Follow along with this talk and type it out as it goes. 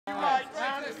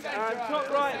Top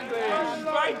right, please.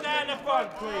 Right down the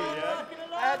front, please.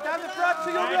 Down the front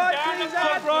to your right, please.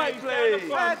 Top right, please.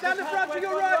 Down the front to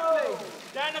your right,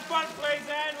 please. Down the front, please,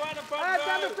 Anne. Right in the front.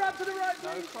 Down the front to the right,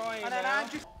 please. And then Anne,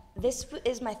 just... This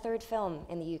is my third film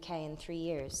in the UK in 3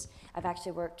 years. I've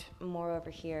actually worked more over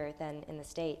here than in the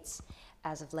States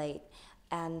as of late.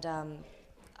 And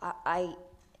I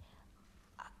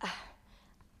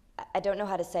don't know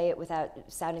how to say it without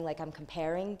sounding like I'm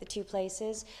comparing the two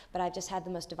places, but I've just had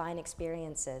the most divine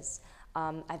experiences.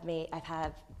 I've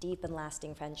had deep and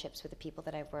lasting friendships with the people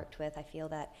that I've worked with. I feel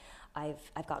that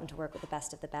I've gotten to work with the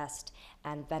best of the best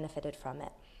and benefited from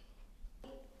it.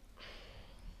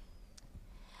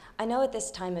 I know at this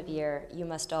time of year you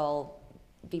must all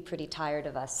be pretty tired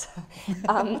of us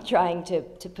trying to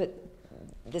put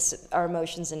our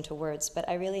emotions into words, but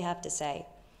I really have to say,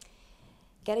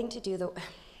 getting to do the,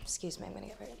 excuse me, I'm gonna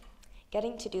get rid of it.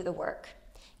 Getting to do the work,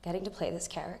 getting to play this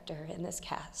character in this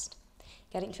cast,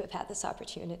 getting to have had this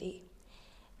opportunity,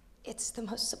 it's the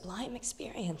most sublime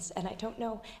experience, and I don't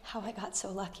know how I got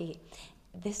so lucky.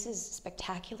 This is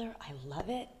spectacular, I love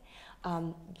it.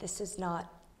 This is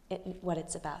not what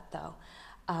it's about, though.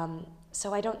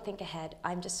 So I don't think ahead.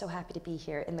 I'm just so happy to be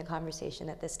here in the conversation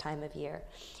at this time of year.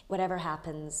 Whatever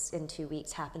happens in 2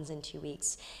 weeks, happens in 2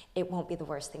 weeks. It won't be the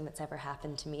worst thing that's ever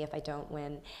happened to me if I don't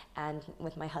win. And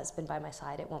with my husband by my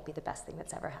side, it won't be the best thing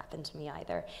that's ever happened to me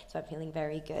either. So I'm feeling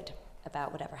very good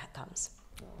about whatever comes.